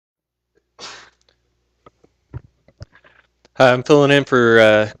Hi, I'm filling in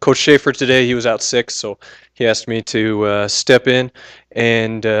for Coach Schaefer today. He was out sick, so he asked me to step in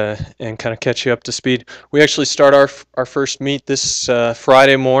and kind of catch you up to speed. We actually start our first meet this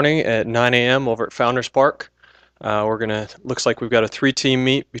Friday morning at 9 a.m. over at Founders Park. Looks like we've got a three-team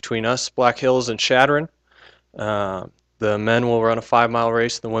meet between us, Black Hills, and Shadron. Uh, the men will run a 5-mile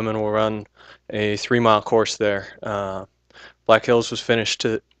race. The women will run a 3-mile course there. Black Hills was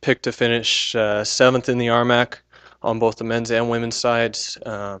picked to finish 7th in the RMAC on both the men's and women's sides,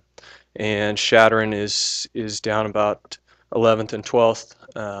 and Shadron is down about 11th and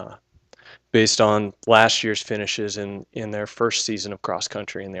 12th based on last year's finishes in their first season of cross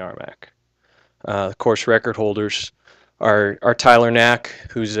country in the RMAC. The course record holders are Tyler Knack,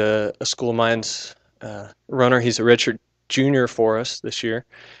 who's a School of Mines runner. He's a redshirt junior for us this year,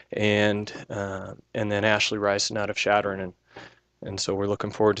 and then Ashley Ryson out of Shadron, and so we're looking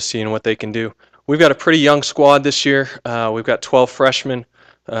forward to seeing what they can do. We've got a pretty young squad this year. We've got 12 freshmen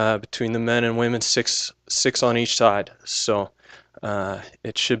between the men and women, six on each side. So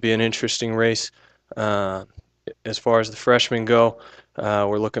it should be an interesting race. As far as the freshmen go,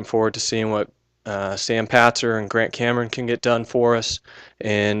 we're looking forward to seeing what Sam Patzer and Grant Cameron can get done for us.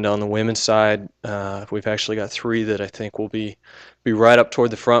 And on the women's side, we've actually got 3 that I think will be right up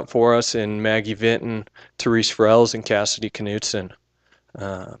toward the front for us, in Maggie Vinton, Therese Frells, and Cassidy Knutson.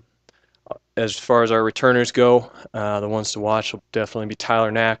 As far as our returners go, the ones to watch will definitely be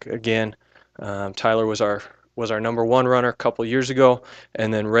Tyler Knack again. Tyler was our #1 runner a couple years ago,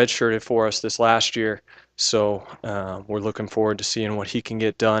 and then redshirted for us this last year. So we're looking forward to seeing what he can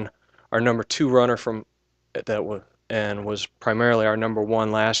get done. Our #2 runner was primarily our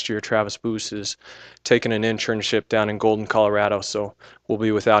 #1 last year, Travis Boos, is taking an internship down in Golden, Colorado. So we'll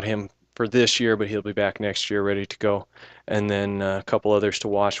be without him for this year, but he'll be back next year ready to go. And then a couple others to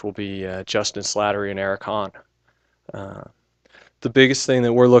watch will be Justin Slattery and Eric Hahn. The biggest thing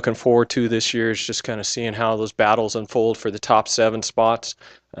that we're looking forward to this year is just kind of seeing how those battles unfold for the top 7 spots.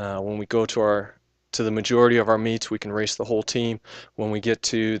 When we go to the majority of our meets, we can race the whole team. When we get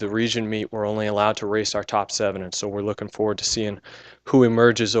to the region meet, we're only allowed to race our top 7, and so we're looking forward to seeing who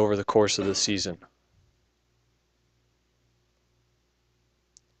emerges over the course of the season.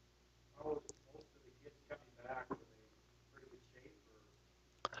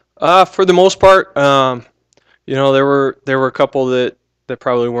 For the most part, there were a couple that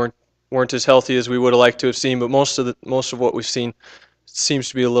probably weren't as healthy as we would have liked to have seen, but most of what we've seen seems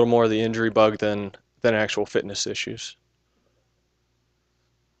to be a little more of the injury bug than actual fitness issues.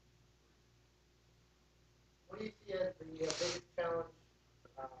 What do you see as the biggest challenge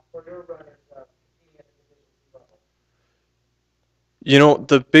for your runners competing at the division level?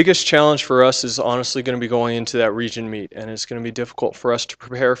 The biggest challenge for us is honestly going to be going into that region meet, and it's going to be difficult for us to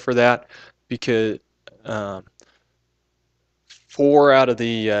prepare for that because 4 out of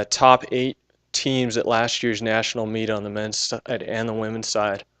the top 8 teams at last year's national meet on the men's side and the women's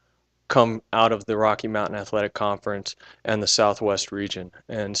side come out of the Rocky Mountain Athletic Conference and the Southwest region.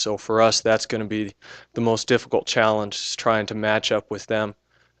 And so for us, that's going to be the most difficult challenge, is trying to match up with them.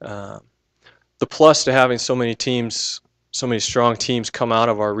 The plus to having so many strong teams come out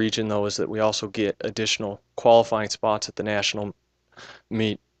of our region, though, is that we also get additional qualifying spots at the national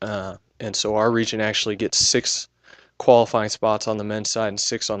meet. And so our region actually gets 6 qualifying spots on the men's side and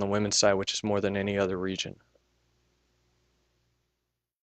 6 on the women's side, which is more than any other region.